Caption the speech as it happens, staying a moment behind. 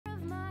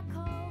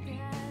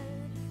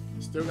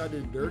Still got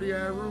this dirty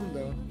ass room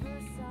though.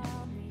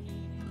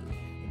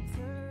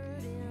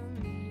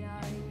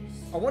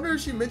 I wonder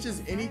if she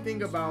mentions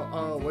anything about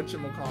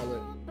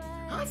whatchamacallit.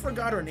 I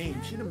forgot her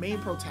name. She the main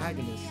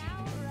protagonist.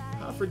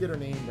 I forget her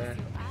name there.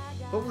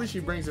 Hopefully she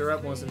brings her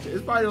up on some shit.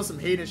 It's probably on some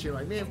hating shit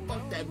like, man,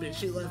 fuck that bitch,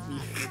 she left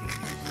me.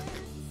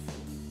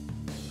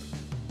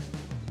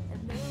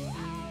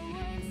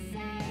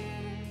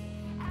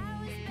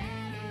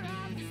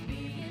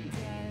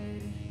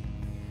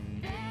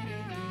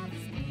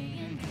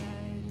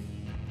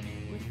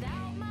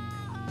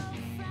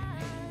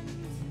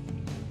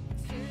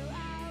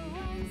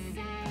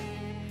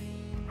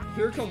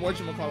 Here come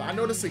whatchamacallit. I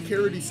know the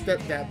security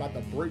stepdad about to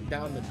break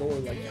down the door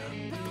like,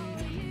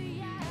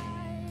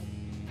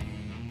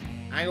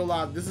 I ain't gonna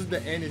lie, this is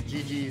the end, is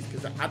GG's,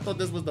 because I thought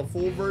this was the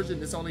full version.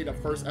 This is only the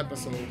first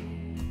episode.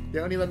 They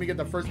only let me get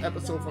the first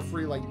episode for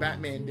free like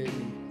Batman did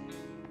me.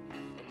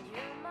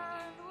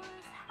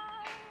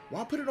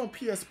 Why put it on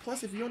PS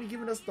Plus if you only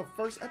giving us the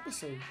first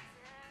episode?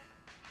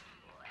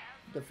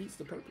 Defeats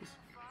the purpose.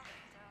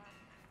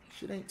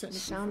 Shit ain't technically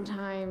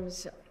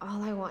Sometimes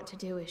all I want to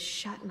do is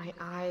shut my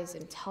eyes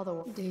and tell the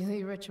world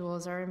daily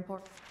rituals are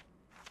important.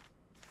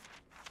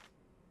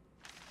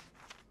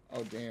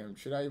 Oh damn,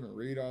 should I even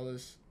read all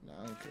this? No,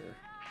 I don't care.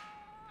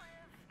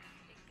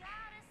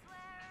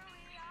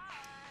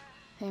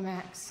 Hey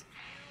Max.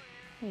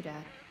 Hey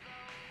Dad.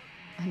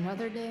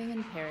 Another day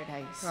in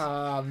paradise.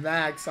 Ah,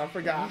 Max, I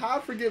forgot. How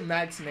I forget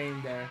Max's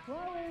name there? Chloe,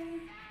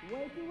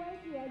 wakey,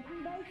 wakey, eggs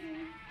and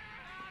bacon.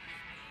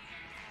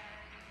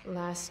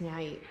 Last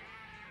night,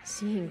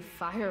 seeing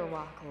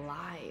Firewalk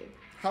live.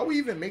 How we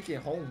even make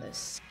it home? The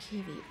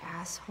skeevy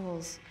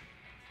assholes.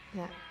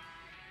 That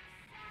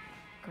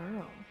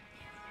girl.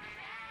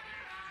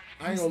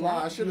 I ain't gonna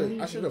lie, I should really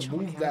have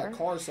moved that her?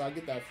 car so I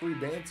get that free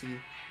Banty. You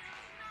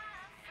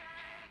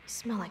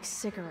smell like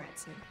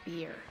cigarettes and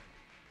beer.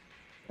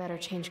 Better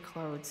change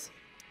clothes.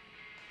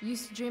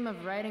 Used to dream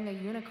of riding a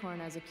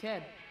unicorn as a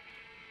kid.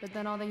 But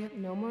then all the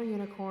No more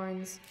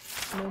unicorns,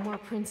 no more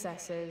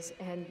princesses,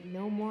 and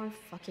no more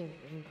fucking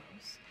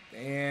rainbows.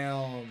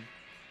 Damn.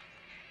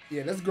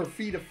 Yeah, let's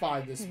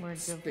graffiti-fy this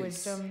words space. of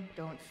wisdom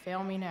don't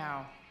fail me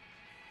now.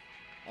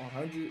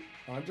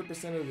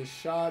 100% of the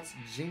shots,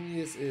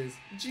 genius is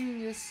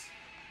genius.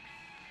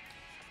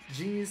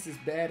 Genius is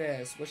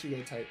badass. What she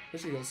gonna type?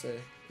 What she gonna say?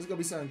 This gonna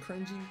be something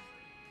cringy?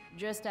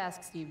 Just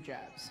ask Steve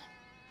Jobs.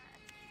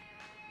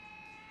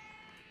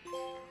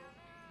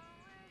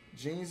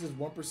 Genius is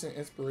 1%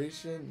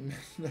 inspiration,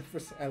 9%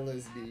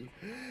 LSD.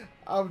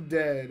 I'm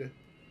dead.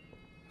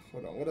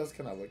 Hold on, what else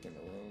can I look in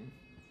the room?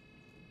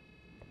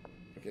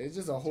 Okay, it's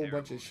just a whole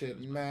bunch of shit.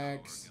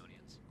 Max.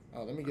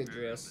 Oh, let me get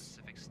dressed.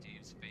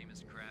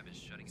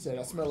 Said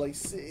I smell like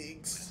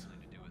cigs.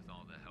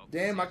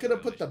 Damn, I could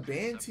have put the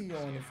Banty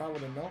on if I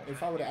would have known.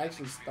 If I would have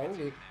actually stole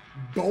it.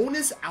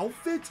 Bonus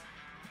outfit?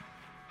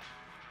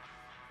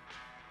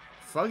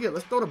 Fuck it,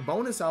 let's throw the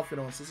bonus outfit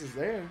on since it's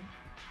there.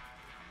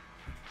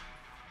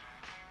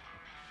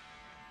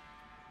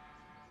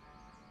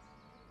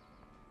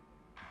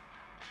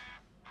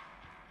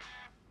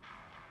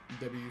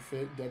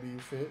 W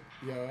fit,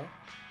 yeah.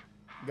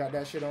 Got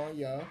that shit on,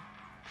 yeah.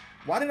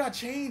 Why did I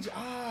change?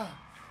 Ah.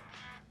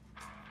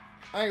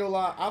 I ain't gonna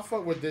lie, I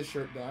fuck with this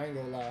shirt though, I ain't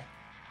gonna lie.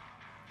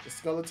 The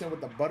skeleton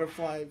with the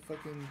butterfly,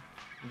 fucking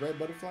red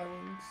butterfly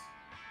wings.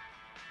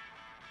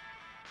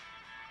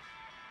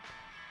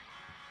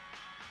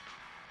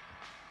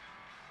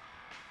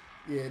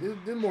 Yeah,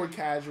 this more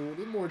casual,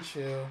 this more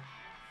chill.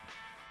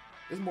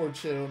 It's more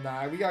chill.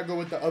 Nah, we gotta go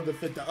with the other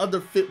fit. The other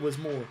fit was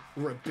more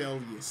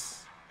rebellious.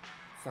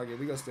 Fuck it,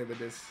 we gonna stay with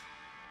this.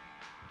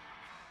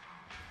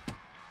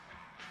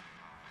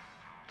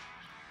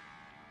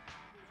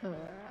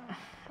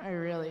 I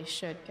really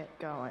should get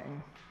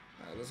going.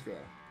 Alright, let's go.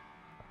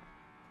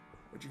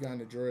 What you got in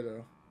the drawer,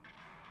 though?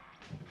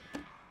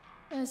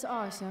 As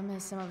awesome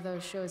as some of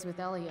those shows with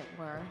Elliot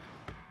were,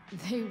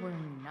 they were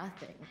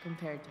nothing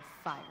compared to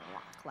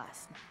Firewalk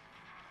last night.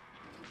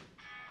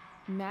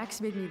 Max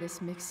made me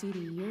this mix CD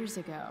years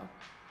ago.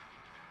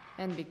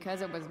 And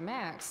because it was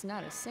Max,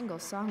 not a single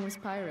song was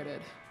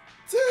pirated.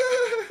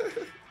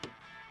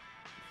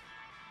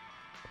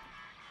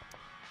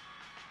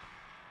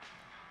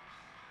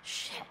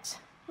 Shit,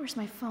 where's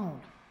my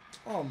phone?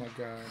 Oh my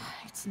god.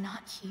 It's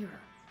not here.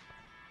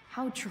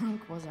 How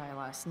drunk was I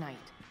last night?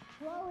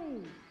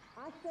 Chloe,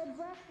 I said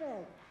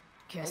breakfast.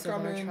 Guess I'm I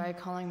better coming. try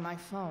calling my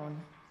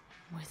phone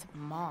with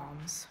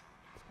Mom's.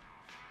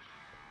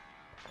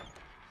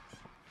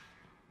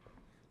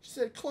 She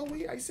said,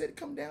 Chloe, I said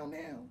come down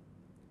now.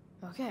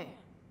 Okay.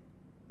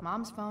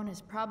 Mom's phone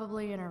is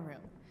probably in her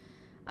room.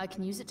 I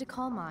can use it to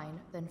call mine,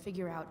 then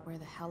figure out where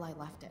the hell I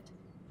left it.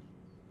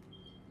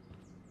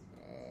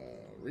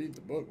 Read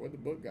the book. What the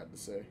book got to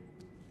say?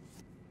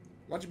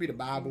 Why don't you be the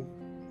Bible?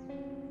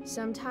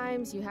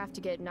 Sometimes you have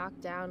to get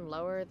knocked down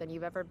lower than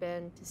you've ever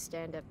been to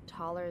stand up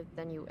taller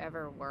than you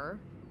ever were.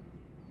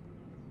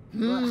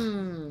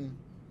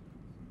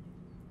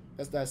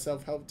 That's that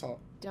self-help talk.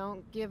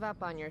 Don't give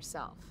up on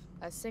yourself.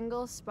 A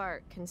single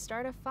spark can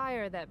start a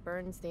fire that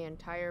burns the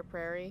entire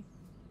prairie.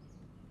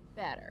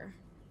 Better.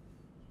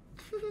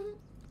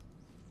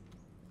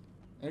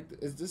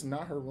 Is this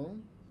not her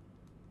room?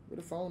 Where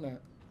the phone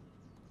at?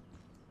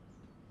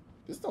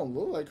 This don't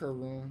look like her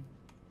room.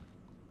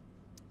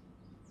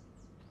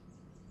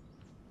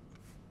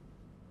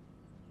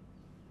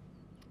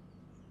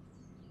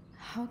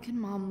 How can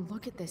Mom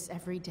look at this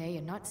every day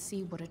and not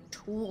see what a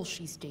tool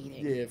she's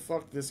dating? Yeah,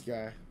 fuck this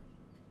guy.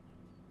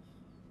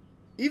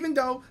 Even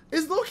though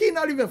it's low-key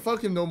not even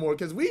fucking no more,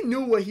 because we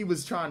knew what he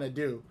was trying to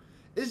do.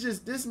 It's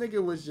just, this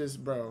nigga was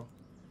just, bro.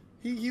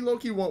 He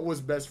low-key want what's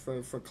best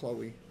for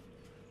Chloe.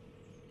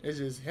 It's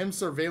just him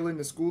surveilling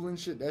the school and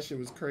shit. That shit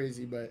was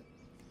crazy, but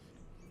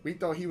we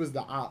thought he was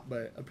the op,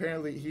 but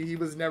apparently he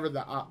was never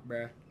the op,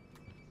 bruh.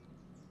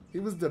 He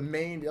was the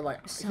main,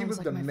 like, he was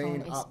the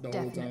main op the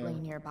whole time. Definitely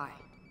nearby.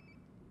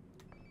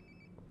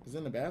 Is it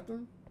in the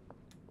bathroom?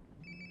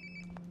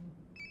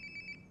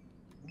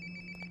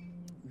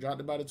 Dropped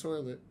it by the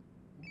toilet.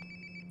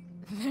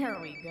 There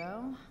we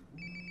go.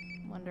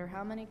 Wonder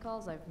how many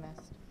calls I've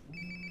missed.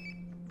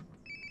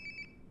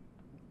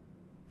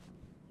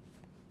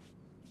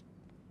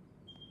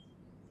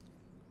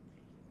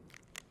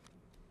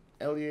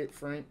 Elliot,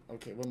 Frank.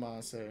 Okay, what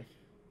mine say?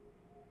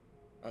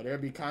 Oh, there'll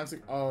be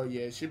consequence. Oh,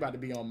 yeah, she about to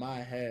be on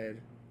my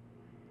head.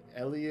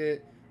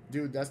 Elliot.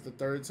 Dude, that's the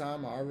third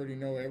time. I already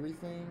know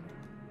everything.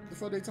 What the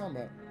fuck they talking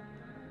about?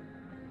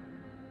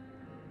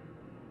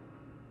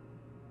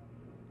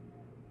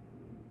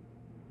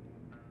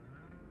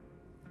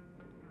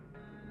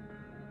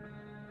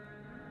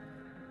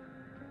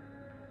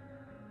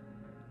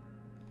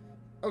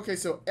 Okay,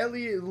 so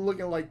Elliot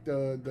looking like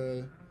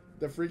the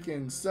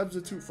freaking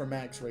substitute for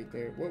Max right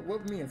there.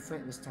 What me and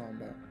Frank was talking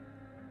about?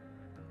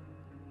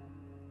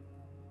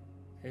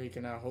 Hey,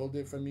 can I hold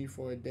it for me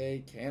for a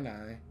day? Can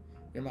I?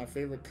 You're my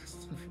favorite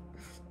customer.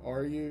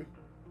 Are you?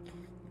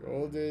 You're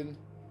holding.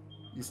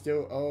 You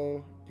still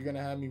owe. You're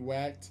gonna have me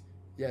whacked.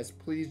 Yes,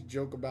 please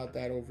joke about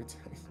that over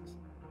time.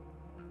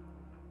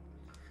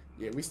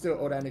 Yeah, we still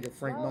owe that nigga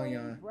Frank money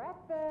on.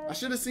 I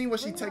should have seen what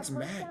she texts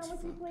Max.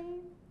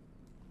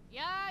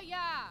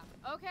 Yeah,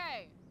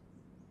 okay.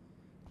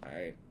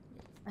 Alright.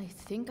 I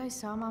think I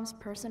saw Mom's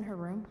purse in her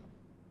room.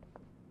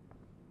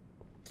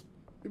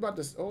 We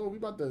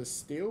about to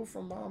steal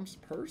from Mom's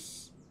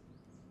purse?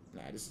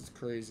 Nah, this is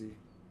crazy.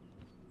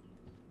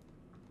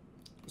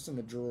 What's in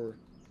the drawer?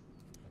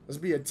 Let's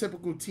be a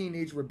typical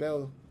teenage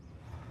rebel.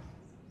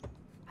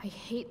 I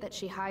hate that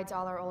she hides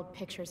all our old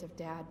pictures of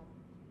Dad.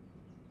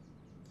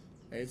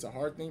 Hey, it's a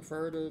hard thing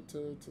for her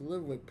to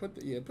live with. Put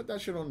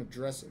that shit on the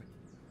dresser.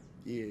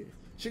 Yeah.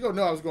 She gonna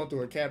know I was going through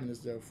her cabinets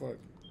though. Fuck.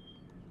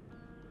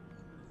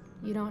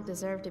 You don't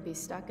deserve to be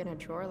stuck in a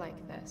drawer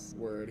like this.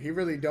 Word. He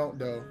really don't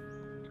though.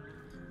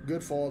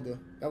 Good folder.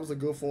 That was a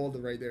good folder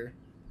right there.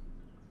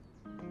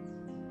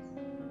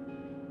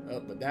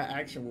 But that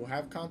action will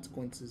have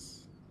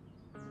consequences.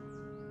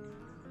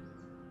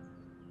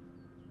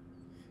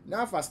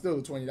 Now if I steal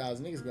the $20,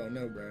 niggas gonna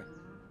know, bro.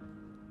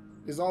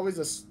 There's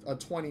always a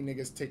 20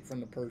 niggas take from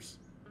the purse.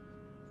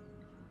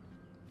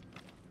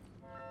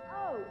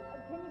 Oh,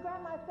 can you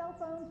grab my cell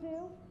phone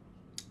too?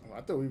 Oh,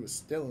 I thought we was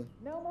stealing.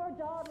 No more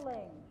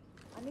dawdling.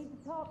 I need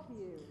to talk to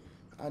you.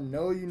 I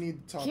know you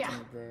need to talk to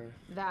me, bro.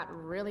 That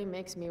really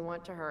makes me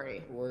want to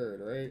hurry.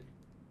 Word, right?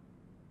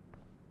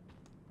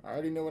 I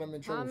already know what I'm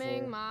in trouble for.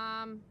 Coming,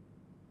 Mom.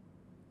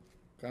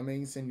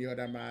 Coming,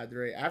 Senora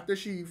Madre. After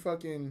she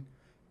freaking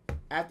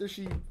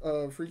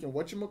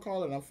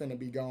whatchamacallit, I'm finna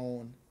be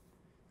gone.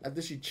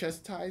 After she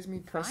chastised me,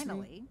 pressed me.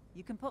 Finally,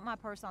 you can put my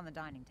purse on the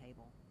dining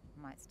table.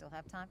 Might still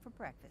have time for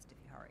breakfast if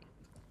you hurry.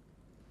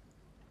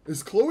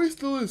 Is Chloe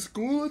still in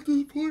school at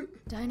this point?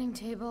 Dining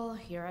table,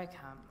 here I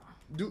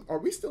come. Are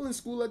we still in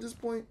school at this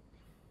point?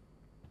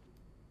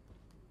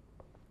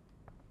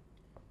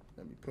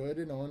 Let me put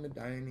it on the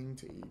dining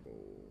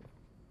table.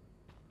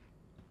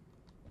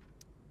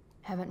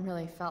 Haven't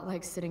really felt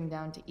like sitting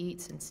down to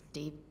eat since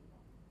Dave.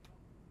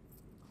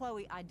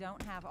 Chloe, I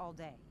don't have all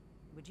day.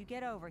 Would you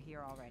get over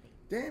here already?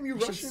 Damn, you I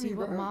should rushing see me,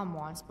 what bro. Mom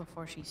wants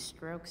before she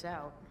strokes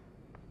out.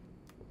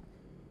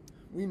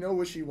 We know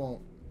what she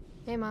want.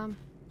 Hey, Mom.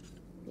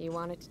 You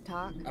wanted to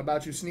talk?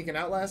 About you sneaking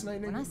out last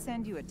night, When I nigga?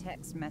 send you a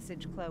text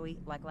message, Chloe,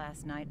 like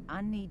last night,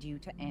 I need you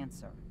to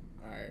answer.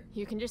 Alright.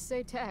 You can just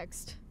say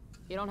text.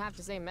 You don't have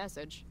to say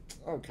message.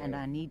 Okay. And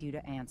I need you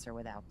to answer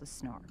without the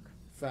snark.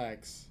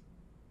 Facts.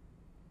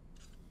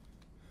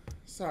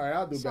 Sorry,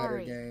 I'll do better,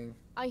 gang.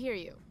 I hear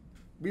you.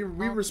 We I'll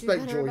do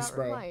respect better Joyce, about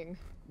bro. replying.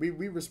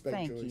 We respect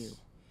Thank Joyce. you.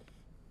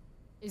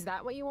 Is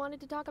that what you wanted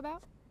to talk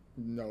about?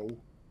 No.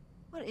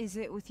 What is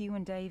it with you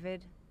and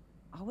David?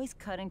 Always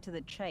cutting to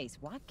the chase.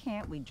 Why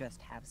can't we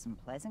just have some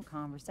pleasant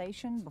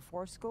conversation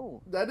before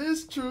school? That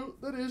is true.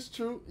 That is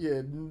true.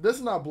 Yeah,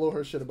 let's not blow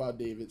her shit about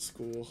David's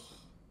school.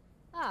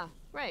 Ah,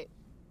 right.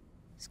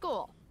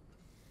 School.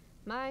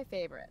 My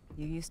favorite.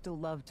 You used to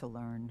love to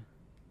learn.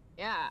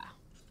 Yeah.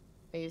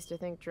 I used to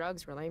think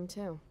drugs were lame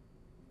too.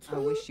 I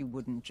wish you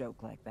wouldn't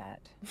joke like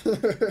that.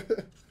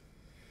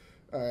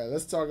 Alright,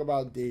 let's talk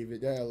about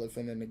David, the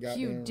elephant in the goddamn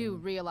You do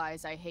room.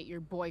 realize I hate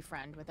your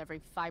boyfriend with every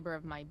fiber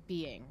of my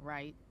being,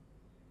 right?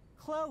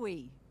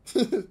 Chloe!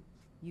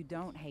 You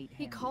don't hate him.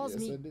 He calls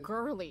Yes, I me did.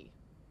 girly.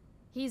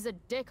 He's a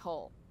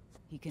dickhole.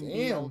 He can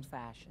be Damn.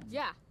 old-fashioned.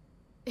 Yeah,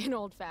 an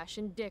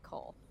old-fashioned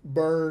dickhole.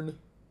 Burn.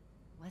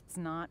 Let's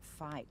not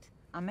fight.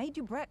 I made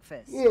you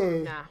breakfast.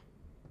 Nah,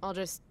 I'll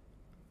just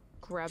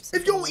grab some.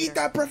 If you don't eat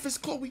that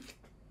breakfast, Chloe.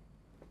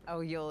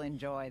 Oh, you'll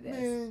enjoy this.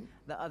 Man.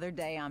 The other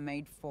day I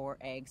made 4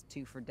 eggs,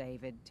 2 for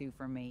David, 2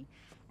 for me.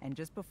 And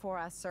just before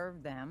I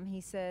served them,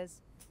 he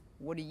says,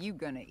 "What are you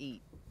gonna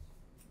eat?"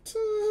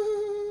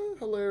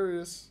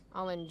 Hilarious.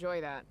 I'll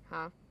enjoy that,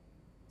 huh?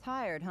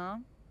 Tired, huh?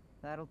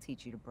 That'll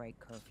teach you to break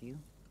curfew.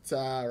 It's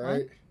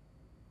alright.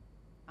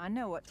 I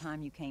know what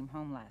time you came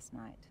home last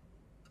night.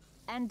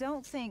 And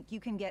don't think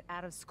you can get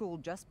out of school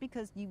just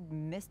because you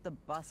missed the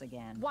bus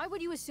again. Why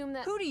would you assume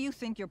that? Who do you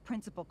think your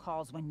principal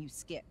calls when you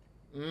skip?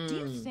 Do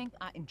you think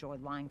I enjoy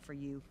lying for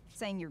you?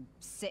 Saying you're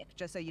sick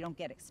just so you don't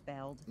get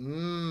expelled?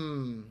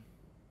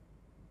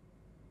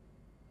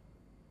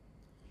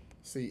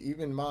 See,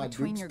 even my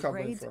Between Duke's your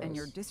covering grades for and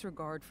your us.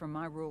 disregard for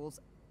my rules,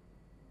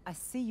 I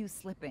see you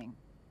slipping.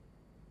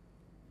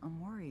 I'm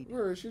worried.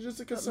 Where? She's just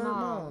a concerned Mom.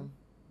 mom.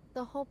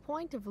 The whole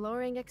point of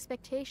lowering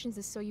expectations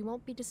is so you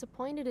won't be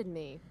disappointed in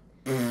me.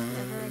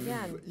 Never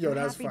again. Yo, You're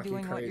that's happy fucking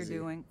doing what you're crazy.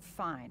 doing?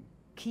 Fine.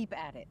 Keep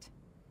at it.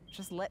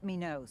 Just let me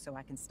know so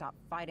I can stop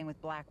fighting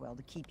with Blackwell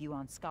to keep you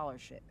on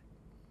scholarship.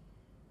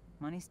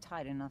 Money's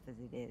tight enough as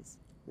it is.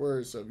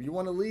 Word, so if you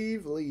want to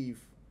leave,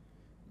 leave.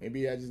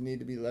 Maybe I just need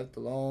to be left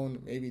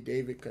alone. Maybe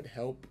David could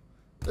help.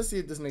 Let's see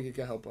if this nigga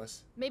can help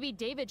us. Maybe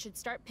David should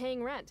start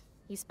paying rent.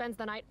 He spends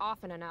the night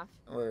often enough.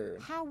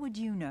 Word. How would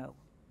you know?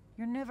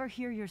 You're never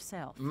here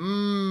yourself.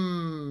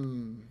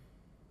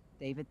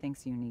 David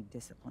thinks you need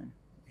discipline.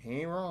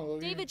 He ain't wrong,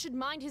 Logan. David should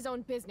mind his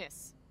own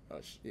business. Oh,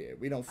 yeah,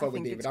 we don't fuck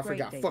with think David. it's I great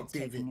forgot. David's Fuck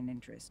David. taking an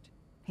interest.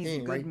 He's He a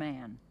ain't good right.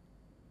 man.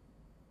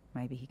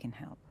 Maybe he can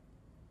help.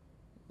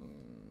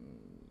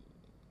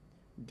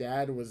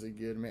 Dad was a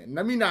good man.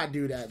 Let me not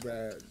do that,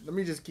 bruh. Let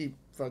me just keep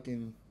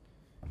fucking...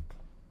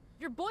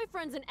 Your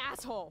boyfriend's an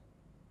asshole.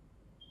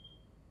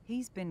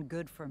 He's been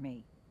good for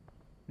me.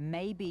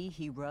 Maybe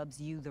he rubs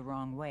you the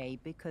wrong way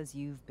because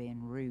you've been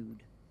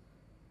rude.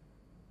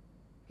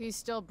 He's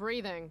still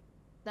breathing.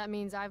 That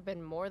means I've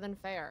been more than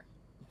fair.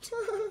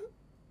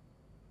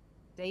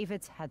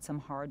 David's had some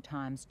hard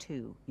times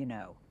too, you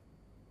know.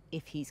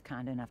 If he's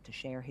kind enough to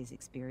share his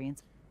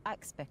experience, I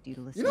expect you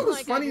to listen. You know what's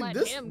Like funny? I'd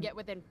let him get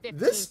within 15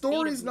 This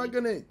story's feet of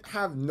not me. gonna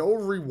have no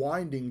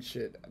rewinding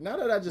shit. Now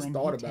that I just when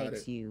thought he about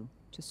takes it. you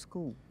to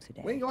school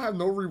today, We ain't gonna have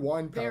no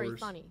rewind powers. Very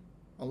funny.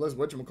 Unless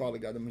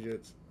whatchamacallit got them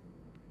shits.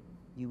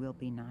 you will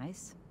be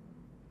nice,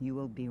 you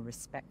will be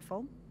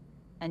respectful,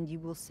 and you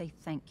will say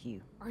thank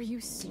you. Are you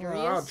serious?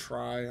 I'll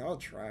try.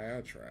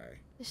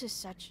 This is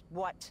such...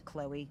 What,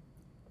 Chloe?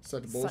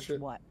 Such bullshit. Such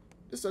what?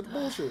 It's such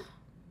bullshit.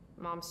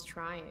 Mom's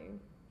trying.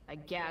 I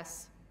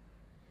guess.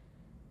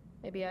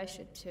 Maybe I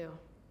should too.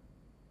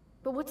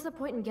 But what's the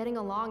point in getting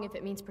along if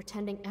it means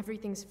pretending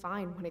everything's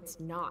fine when it's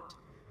not?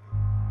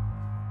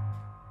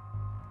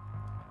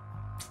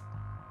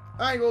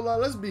 I ain't gonna lie,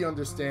 let's be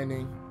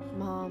understanding.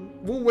 Mom,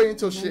 We'll wait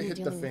until I know shit you're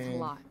hit the dealing with a fan.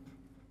 lot.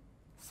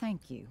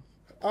 Thank you.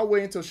 I'll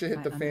wait until shit hit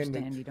I the fan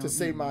understand you to don't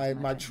say need me my as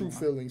much true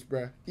anymore. feelings,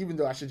 bruh. Even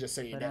though I should just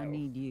say it But now. I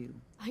need you.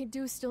 I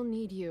do still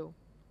need you.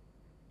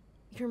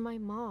 You're my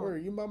mom. Where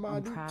you my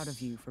I'm Dukes? proud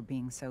of you for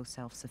being so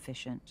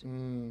self-sufficient.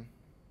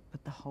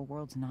 But the whole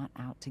world's not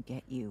out to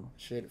get you.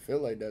 Shit, it feel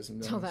like that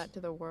sometimes. Tell that to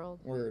the world.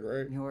 Word,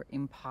 right? You're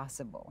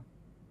impossible.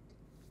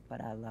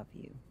 But I love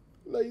you.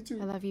 Love you too.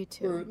 I love you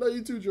too. Word, love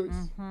you too,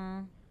 Joyce.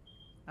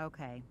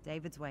 Okay,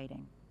 David's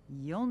waiting.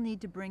 You'll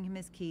need to bring him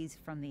his keys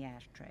from the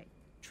ashtray.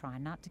 Try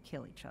not to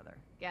kill each other.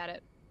 Got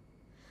it.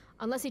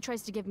 Unless he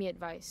tries to give me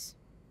advice.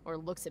 Or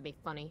looks at me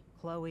funny.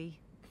 Chloe.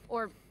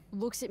 Or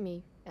looks at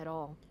me at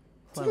all.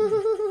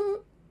 Chloe.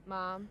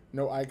 Mom,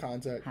 No eye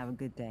contact. Have a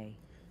good day.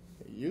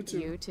 You too.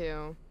 you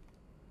too.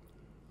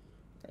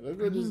 Let's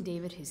go Bringing just-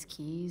 David his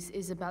keys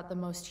is about the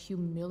most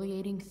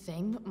humiliating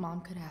thing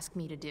Mom could ask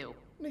me to do.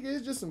 Nigga,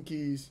 it's just some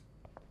keys.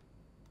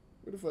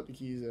 Where the fuck the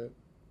keys at?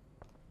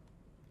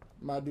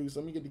 My dudes,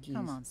 let me get the keys.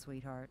 Come on,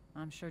 sweetheart.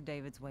 I'm sure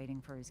David's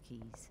waiting for his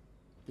keys.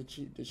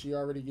 Did she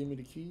already give me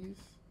the keys?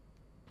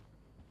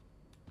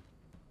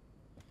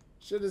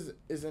 Shit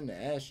is in the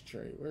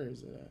ashtray. Where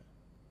is it at?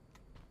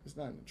 It's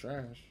not in the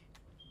trash.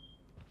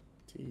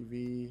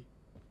 TV.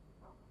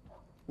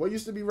 What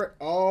used to be right?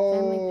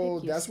 Oh,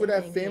 pic that's used where to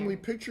that hang family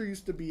here. picture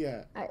used to be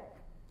at.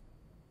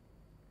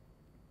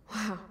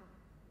 Wow.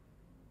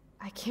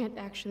 I can't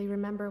actually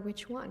remember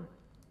which one.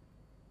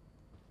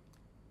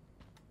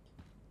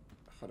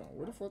 Hold on,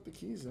 where the fuck the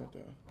keys at though?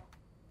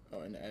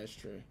 Oh, in the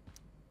ashtray.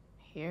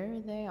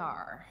 Here they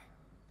are.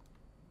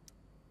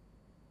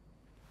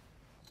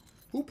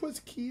 Who puts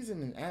keys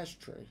in an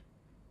ashtray?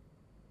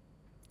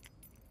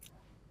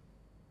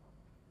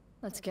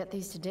 Let's get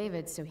these to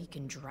David so he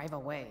can drive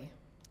away.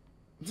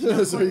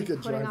 So he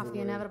could Putting drive off the away.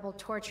 inevitable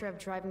torture of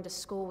driving to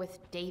school with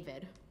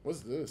David.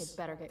 What's It this?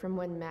 better get from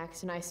when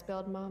Max and I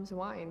spilled Mom's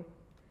wine.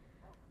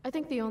 I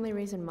think the only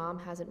reason Mom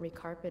hasn't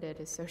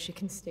recarpeted is so she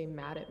can stay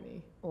mad at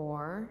me.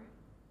 Or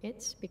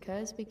It's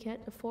because we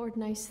can't afford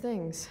nice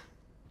things.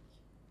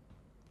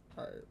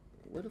 Alright,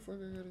 where the fuck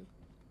I gotta...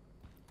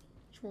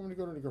 You want me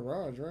to go to the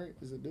garage, right?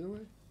 Is it this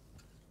way?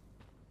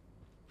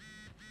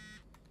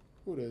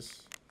 Who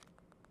this?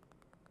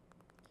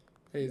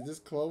 Hey, is this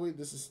Chloe?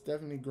 This is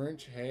Stephanie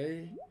Grinch.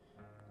 Hey,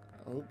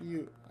 I hope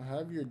you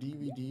have your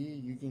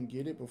DVD. You can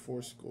get it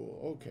before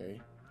school.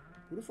 Okay.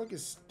 Who the fuck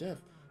is Steph?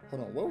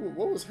 Hold on.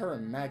 What was her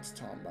and Max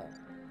talking about?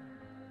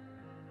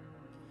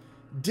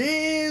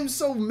 Damn,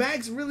 so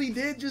Max really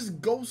did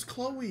just ghost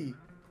Chloe.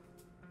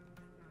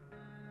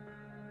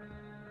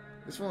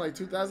 It's from like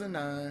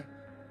 2009,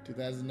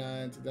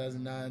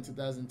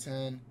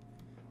 2010.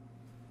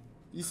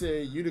 You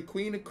say you the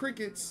queen of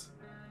crickets.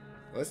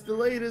 What's the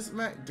latest,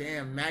 Max?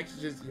 Damn, Max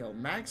just, yo,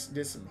 Max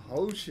did some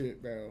hoe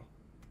shit, bro.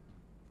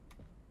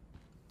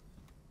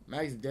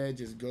 Max dad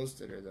just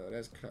ghosted her, though.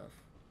 That's cuff.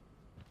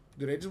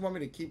 Do they just want me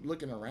to keep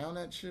looking around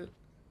that shit?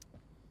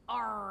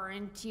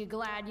 Aren't you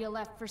glad you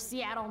left for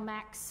Seattle,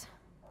 Max?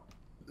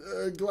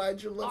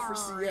 Glad you left for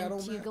Seattle,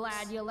 Aren't you Max.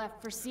 glad you left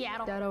for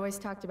Seattle? Dad always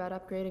talked about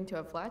upgrading to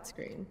a flat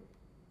screen.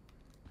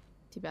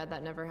 Too bad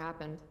that never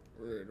happened.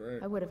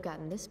 Right. I would have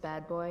gotten this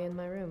bad boy in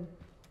my room.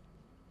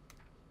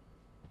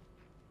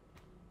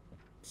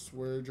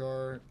 Swear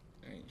jar.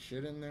 Ain't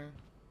shit in there.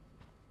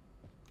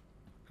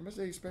 How much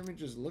they expect me to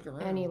just look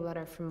around? Any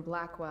letter from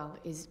Blackwell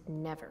is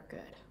never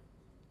good.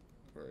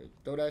 Right.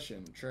 Throw that shit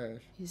in the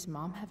trash. Is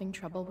Mom having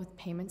trouble with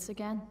payments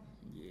again?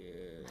 Yeah.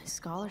 My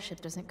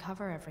scholarship doesn't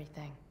cover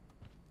everything.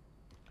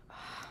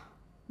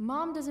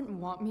 Mom doesn't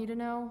want me to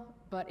know,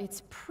 but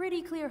it's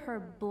pretty clear her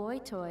boy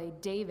toy,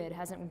 David,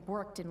 hasn't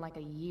worked in like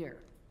a year.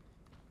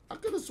 I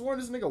could have sworn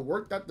this nigga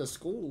worked at the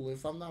school,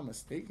 if I'm not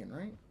mistaken,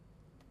 right?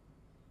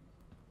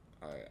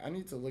 Alright, I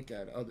need to look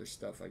at other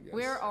stuff, I guess.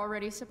 We're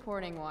already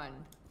supporting one.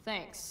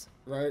 Thanks.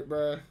 Right,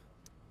 bruh?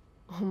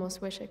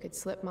 Almost wish I could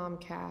slip Mom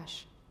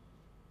cash.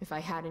 If I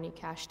had any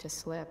cash to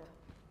slip.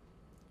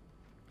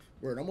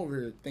 Word, I'm over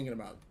here thinking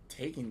about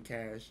taking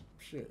cash.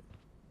 Shit.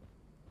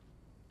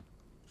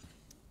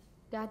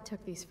 Dad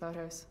took these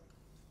photos.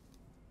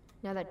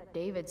 Now that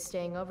David's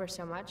staying over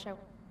so much,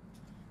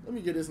 Let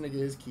me get this nigga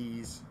his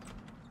keys.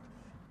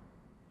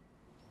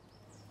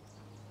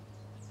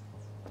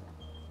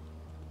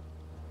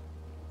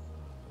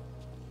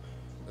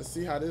 Let's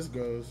see how this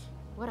goes.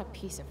 What a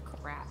piece of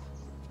crap.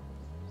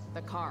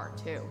 The car,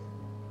 too.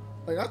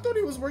 Like, I thought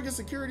he was working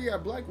security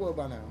at Blackwell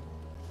by now.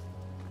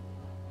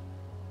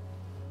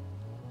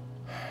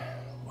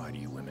 Why do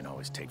you women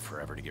always take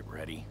forever to get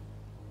ready?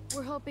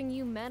 We're hoping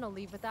you men will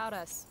leave without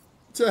us.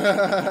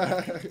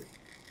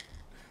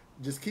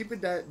 Just keep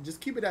it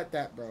at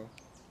that, bro.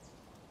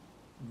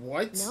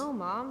 What? No,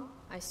 Mom.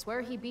 I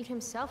swear he beat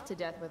himself to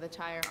death with a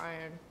tire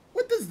iron.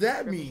 What does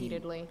that mean?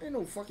 Repeatedly. Ain't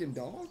no fucking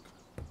dog.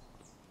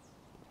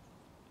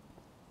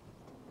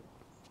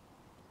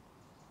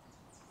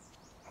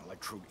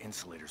 Electrode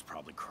insulator's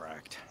probably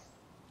cracked.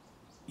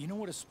 You know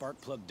what a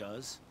spark plug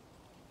does?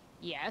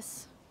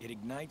 Yes. It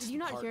ignites. Did you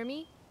not hear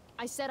me?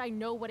 I said I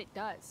know what it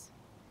does.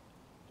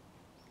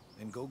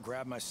 Then go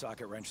grab my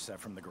socket wrench set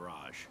from the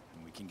garage,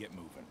 and we can get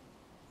moving.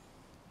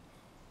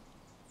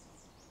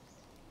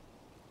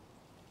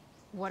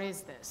 What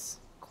is this?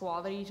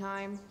 Quality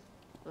time?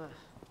 Ugh.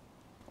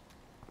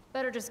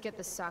 Better just get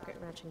the socket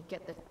wrench and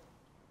get the...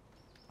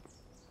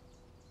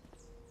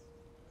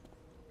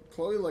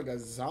 Chloe like a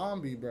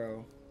zombie,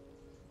 bro.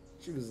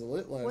 She was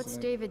lit last What's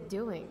night. David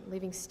doing,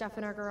 leaving stuff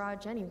in our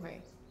garage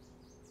anyway?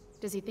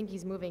 Does he think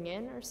he's moving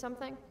in or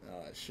something?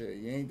 Ah, shit.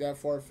 You ain't that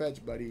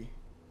far-fetched, buddy.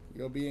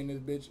 You'll be in this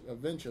bitch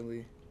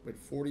eventually with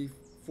 40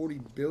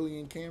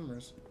 billion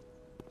cameras.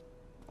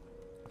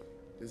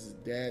 This is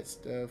dad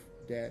stuff,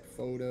 dad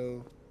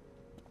photo,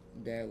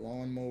 dad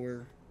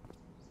lawnmower.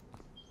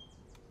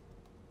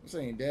 I'm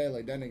saying dad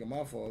like that nigga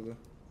my father.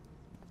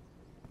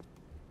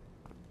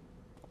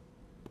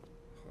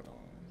 Hold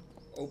on.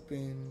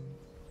 Open.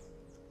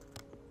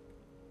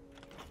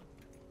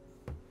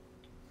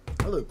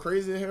 I look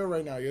crazy as hell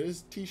right now, yo.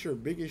 This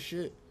t-shirt big as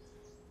shit.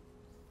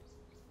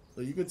 So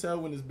you can tell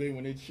when it's big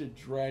when it should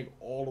drag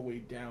all the way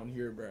down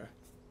here, bruh.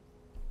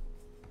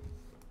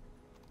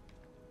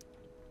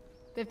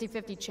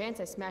 50-50 chance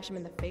I smash him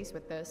in the face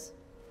with this.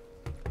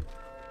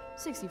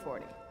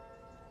 60-40.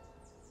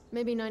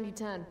 Maybe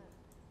 90-10.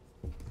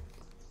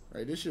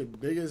 Right, this shit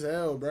big as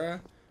hell,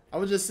 bruh. I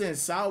was just saying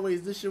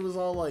sideways, this shit was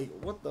all like,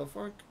 what the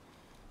fuck?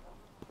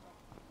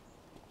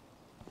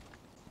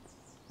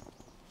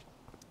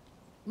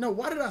 No,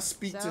 why did I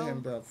speak to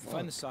him, bruh? Fuck.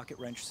 Find the socket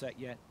wrench set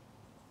yet?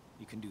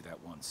 You can do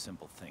that one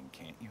simple thing,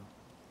 can't you?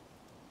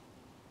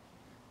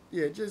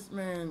 Yeah, just,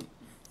 man,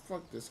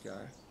 fuck this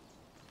guy.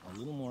 A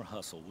little more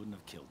hustle wouldn't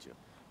have killed you.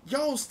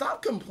 Yo,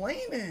 stop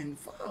complaining.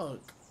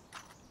 Fuck.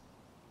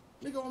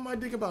 Nigga on my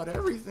dick about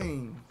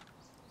everything.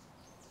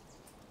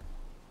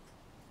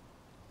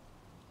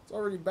 It's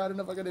already bad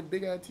enough I got a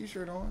big ass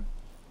t-shirt on.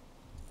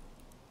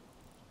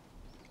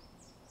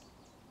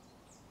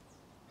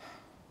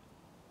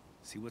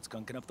 See what's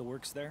gunking up the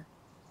works there?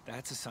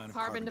 That's a sign of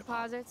Carbon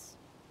deposit. deposits?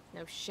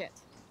 No shit.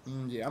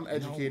 Yeah, I'm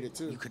educated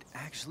too. You could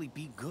actually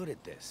be good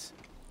at this.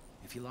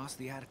 if you lost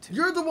the attitude.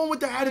 You're the one with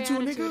the My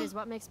attitude, attitude nigga. is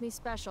what makes me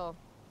special,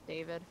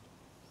 David.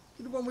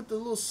 You're the one with the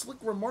little slick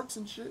remarks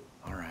and shit.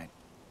 All right.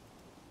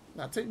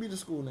 Now take me to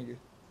school, nigga.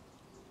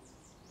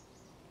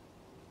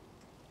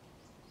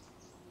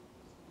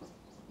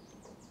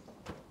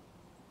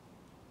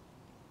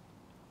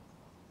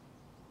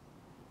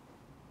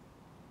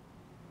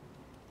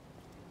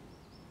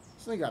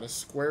 This thing got a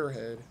square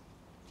head.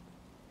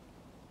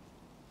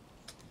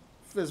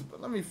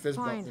 Let me fist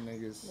bump the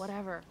niggas.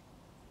 Whatever.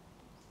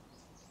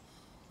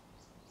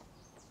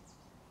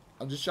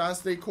 I'm just trying to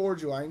stay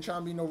cordial. I ain't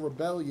trying to be no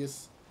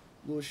rebellious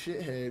little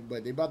shithead,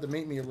 but they about to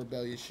make me a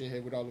rebellious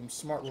shithead with all them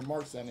smart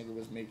remarks that nigga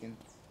was making.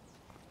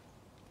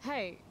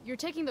 Hey, you're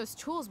taking those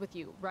tools with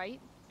you, right?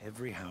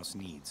 Every house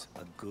needs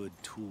a good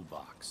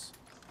toolbox.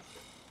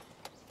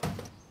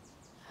 I've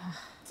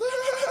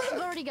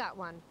already got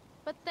one,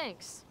 but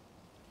thanks.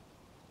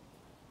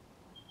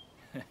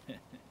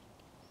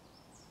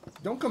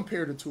 Don't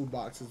compare the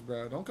toolboxes,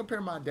 bro. Don't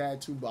compare my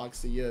dad's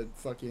toolbox to your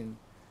fucking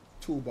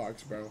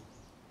toolbox, bro.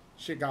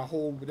 Shit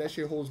that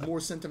shit holds more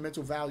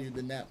sentimental value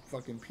than that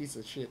fucking piece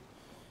of shit.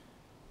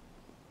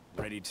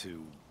 Ready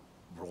to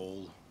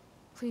roll?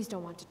 Please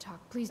don't want to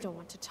talk. Please don't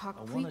want to talk.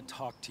 I want to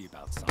talk to you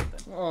about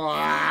something.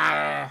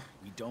 Oh,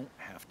 We don't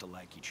have to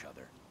like each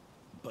other,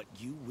 but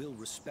you will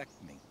respect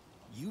me.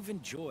 You've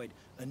enjoyed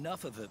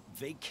enough of a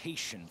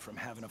vacation from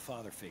having a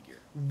father figure.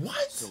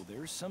 what? So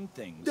there's some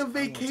things. The I want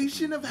to be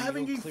vacation of real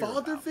having a clear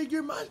father about.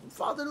 figure? My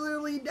father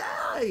literally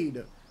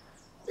died.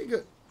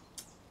 Nigga,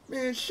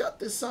 man, shut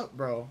this up,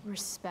 bro.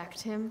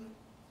 Respect him?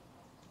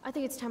 I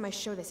think it's time I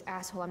show this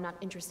asshole I'm not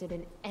interested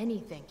in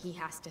anything he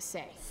has to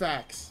say.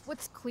 Facts.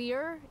 What's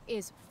clear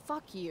is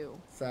fuck you.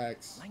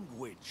 Facts.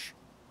 Language.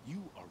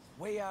 You are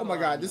way out. Oh my of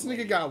god, line, this young nigga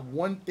lady. got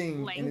one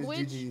thing Language?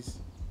 in his GGs.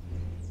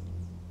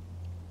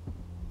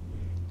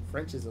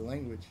 French is a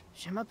language.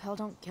 Shimapel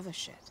don't give a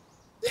shit.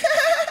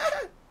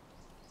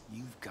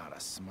 You've got a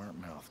smart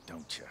mouth,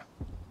 don't you?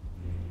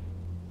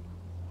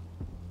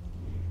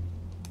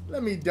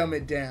 Let me dumb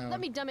it down.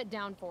 Let me dumb it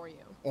down for you.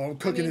 Oh, I'm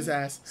cooking his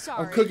ass.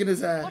 Sorry. I'm cooking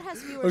his ass. What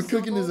has fewer I'm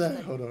cooking his syllables ass.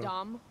 than Hold on.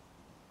 dumb?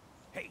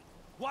 Hey,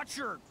 watch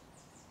your.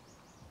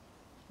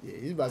 Yeah,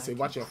 he's about to say,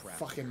 watch your Crap.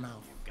 fucking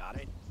mouth. You got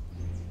it.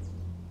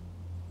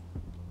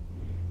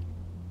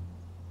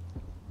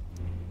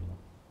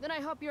 Then I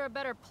hope you're a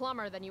better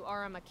plumber than you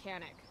are a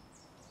mechanic.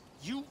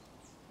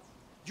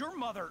 Your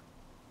mother.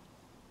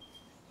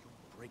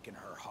 You're breaking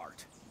her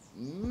heart.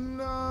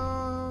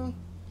 No.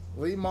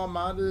 Leave mom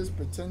out of this.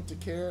 Pretend to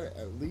care.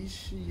 At least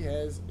she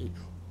has a.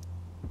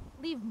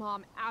 Leave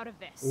mom out of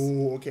this.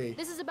 Oh, okay.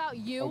 This is about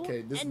you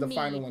Okay, this is and the me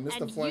final one. This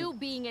is and the final- you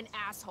being an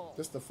asshole.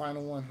 This the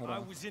final one. Hold I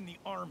on. was in the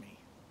army.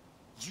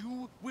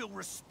 You will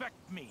respect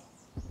me.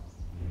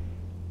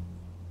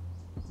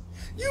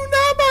 You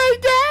not my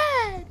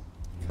dad.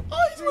 Oh,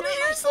 he's You're want to not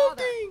hear my something.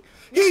 father.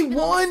 He You're even on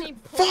the won. same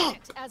Fuck.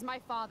 planet as my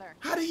father.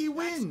 How did he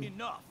That's win?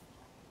 enough.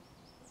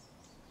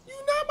 You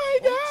not my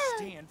Won't dad.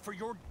 stand for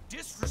your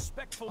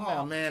disrespectful Oh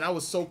mouth. man, I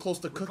was so close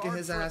to cooking Regard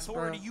his for ass, bro.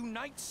 authority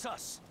unites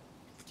us,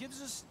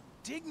 gives us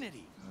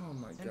dignity, Oh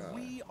my and god.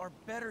 we are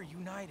better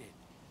united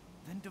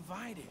than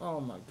divided. Oh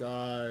my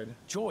god.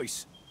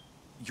 Joyce,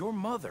 your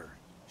mother,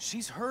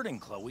 she's hurting,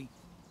 Chloe.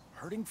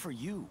 Hurting for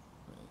you.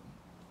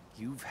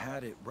 You've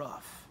had it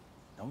rough,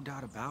 no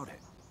doubt about it.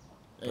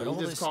 Hey, But you all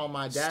just this called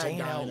my dad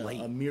staying out dying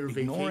late, a mere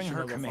ignoring vacation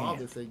her of a command,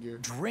 father figure.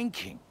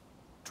 drinking,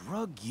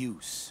 drug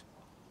use.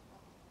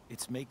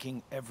 It's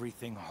making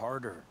everything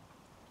harder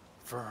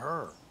for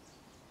her.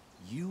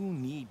 You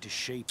need to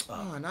shape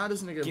up. Oh, now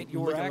this nigga Get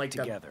your looking act like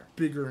together. that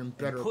bigger and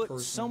better and put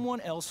person.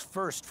 someone else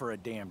first for a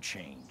damn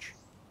change.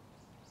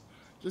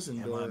 Just Am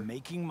I endure,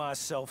 making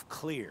myself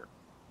clear?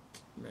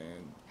 man.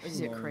 Is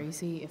it Ignore him.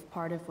 crazy if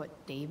part of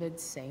what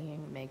David's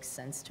saying makes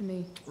sense to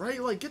me?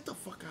 Right? Like, get the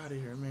fuck out of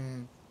here,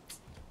 man.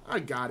 I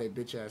got it,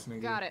 bitch ass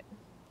nigga. Got it.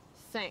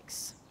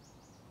 Thanks.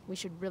 We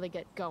should really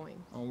get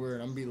going. Oh,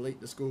 weird. I'm gonna be late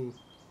to school,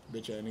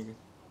 bitch ass nigga.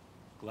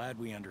 Glad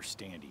we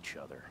understand each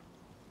other.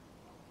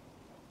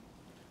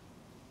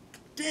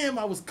 Damn,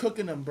 I was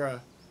cooking them, bruh.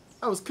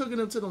 I was cooking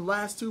them to them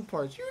last two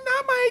parts. You're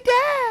not my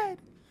dad.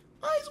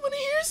 I just want to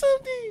hear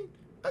something.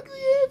 Ugly